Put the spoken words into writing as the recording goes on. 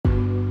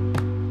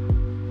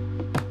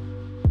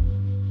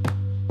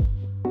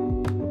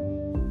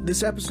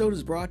This episode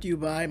is brought to you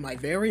by my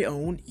very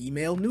own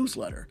email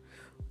newsletter.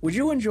 Would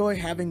you enjoy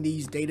having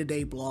these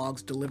day-to-day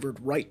blogs delivered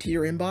right to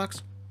your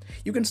inbox?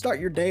 You can start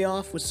your day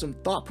off with some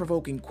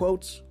thought-provoking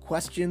quotes,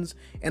 questions,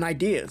 and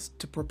ideas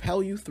to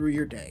propel you through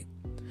your day.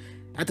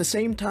 At the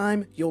same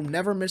time, you'll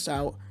never miss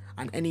out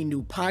on any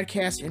new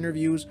podcast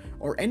interviews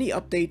or any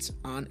updates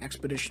on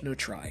Expedition to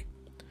Try.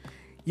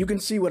 You can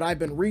see what I've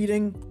been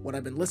reading, what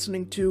I've been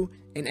listening to,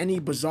 and any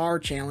bizarre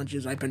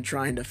challenges I've been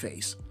trying to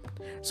face.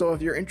 So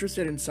if you're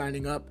interested in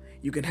signing up,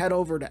 you can head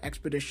over to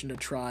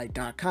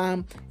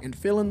expeditiontotry.com and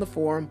fill in the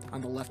form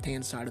on the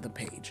left-hand side of the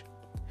page.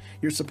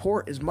 Your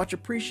support is much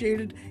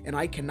appreciated, and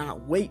I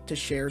cannot wait to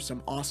share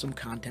some awesome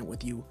content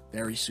with you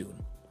very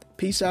soon.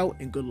 Peace out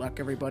and good luck,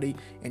 everybody.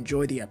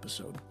 Enjoy the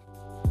episode.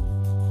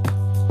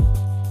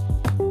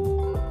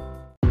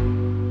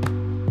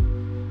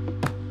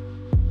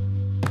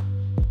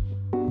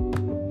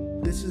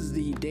 This is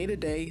the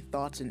day-to-day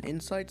thoughts and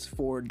insights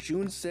for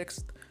June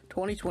 6th,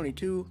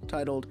 2022,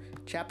 titled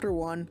Chapter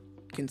 1,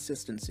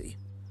 Consistency.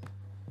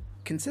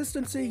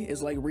 Consistency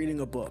is like reading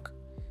a book.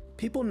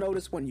 People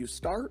notice when you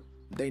start,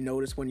 they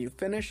notice when you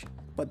finish,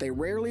 but they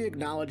rarely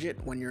acknowledge it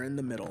when you're in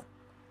the middle.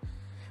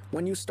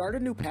 When you start a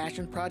new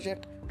passion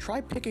project,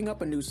 try picking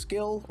up a new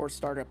skill or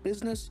start a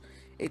business.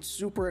 It's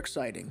super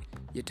exciting.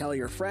 You tell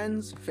your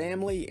friends,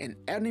 family, and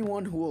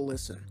anyone who will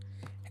listen.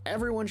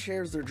 Everyone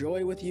shares their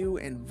joy with you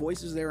and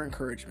voices their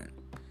encouragement.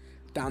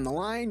 Down the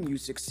line, you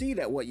succeed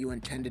at what you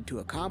intended to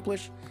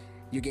accomplish.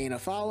 You gain a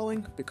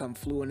following, become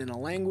fluent in a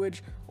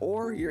language,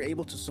 or you're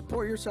able to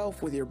support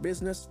yourself with your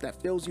business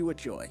that fills you with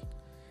joy.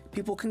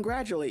 People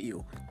congratulate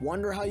you,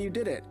 wonder how you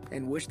did it,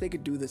 and wish they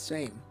could do the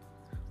same.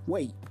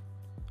 Wait,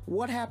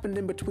 what happened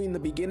in between the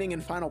beginning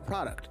and final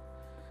product?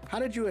 How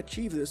did you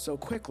achieve this so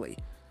quickly?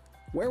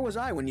 Where was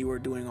I when you were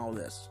doing all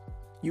this?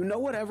 You know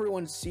what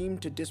everyone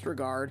seemed to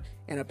disregard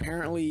and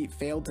apparently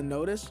failed to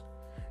notice?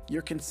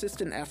 Your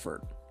consistent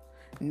effort.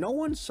 No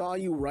one saw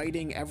you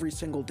writing every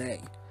single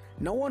day.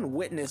 No one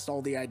witnessed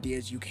all the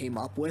ideas you came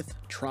up with,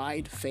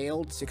 tried,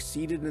 failed,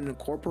 succeeded in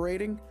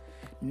incorporating.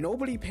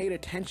 Nobody paid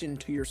attention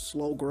to your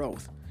slow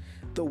growth,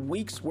 the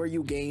weeks where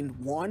you gained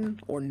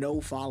 1 or no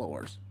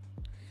followers.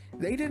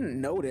 They didn't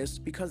notice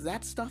because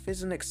that stuff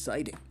isn't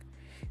exciting.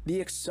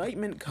 The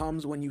excitement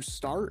comes when you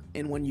start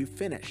and when you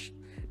finish,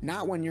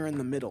 not when you're in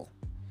the middle.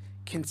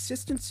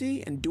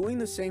 Consistency and doing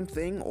the same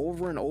thing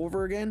over and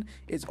over again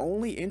is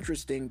only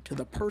interesting to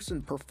the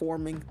person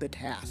performing the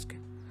task.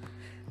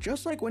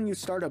 Just like when you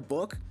start a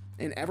book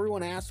and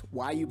everyone asks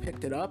why you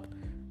picked it up,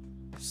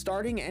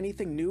 starting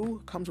anything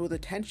new comes with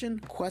attention,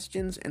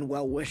 questions, and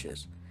well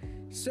wishes.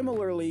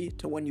 Similarly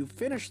to when you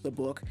finish the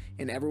book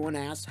and everyone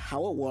asks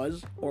how it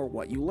was or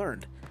what you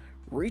learned.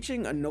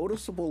 Reaching a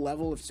noticeable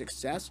level of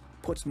success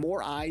puts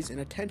more eyes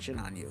and attention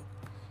on you.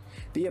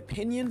 The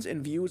opinions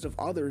and views of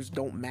others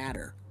don't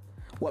matter.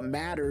 What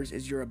matters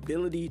is your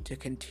ability to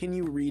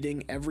continue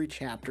reading every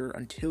chapter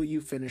until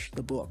you finish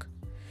the book.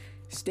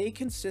 Stay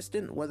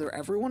consistent whether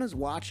everyone is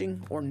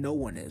watching or no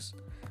one is.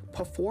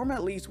 Perform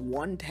at least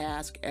one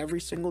task every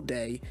single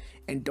day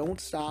and don't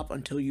stop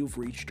until you've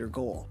reached your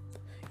goal.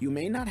 You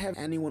may not have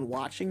anyone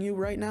watching you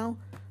right now,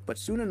 but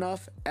soon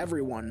enough,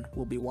 everyone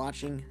will be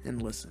watching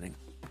and listening.